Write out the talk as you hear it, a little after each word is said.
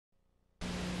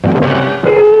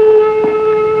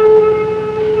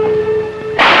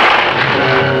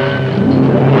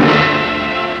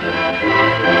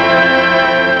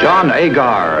John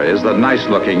Agar is the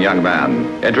nice-looking young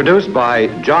man, introduced by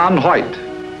John Hoyt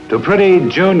to pretty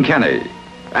June Kenny.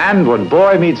 And when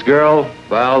boy meets girl,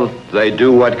 well, they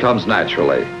do what comes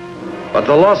naturally. But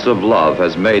the loss of love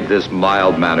has made this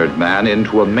mild-mannered man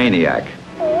into a maniac.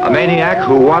 A maniac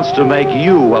who wants to make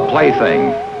you a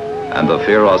plaything. And the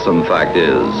fearsome fact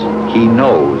is, he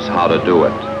knows how to do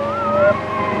it.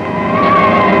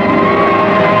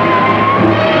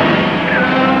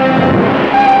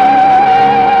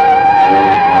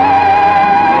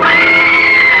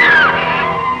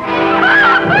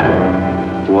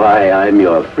 Why, I'm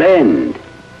your friend.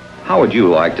 How would you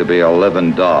like to be a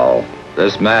living doll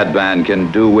this madman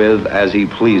can do with as he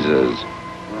pleases?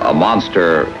 A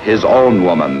monster his own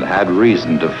woman had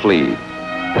reason to flee.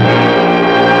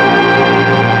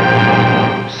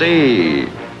 See,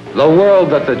 the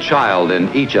world that the child in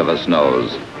each of us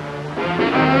knows.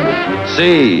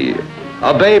 See,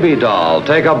 a baby doll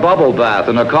take a bubble bath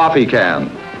in a coffee can.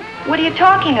 What are you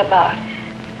talking about?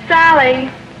 Sally.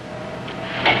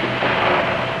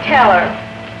 Tell her.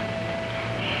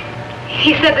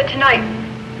 He said that tonight.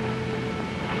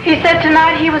 He said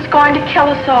tonight he was going to kill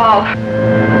us all.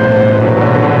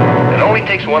 It only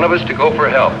takes one of us to go for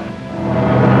help.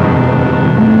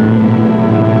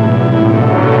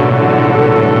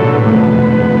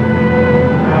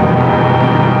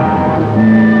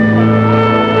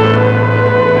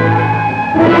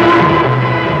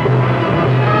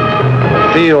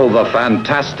 Feel the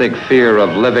fantastic fear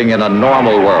of living in a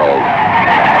normal world,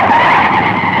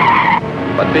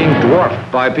 but being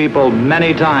dwarfed by people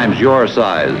many times your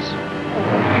size.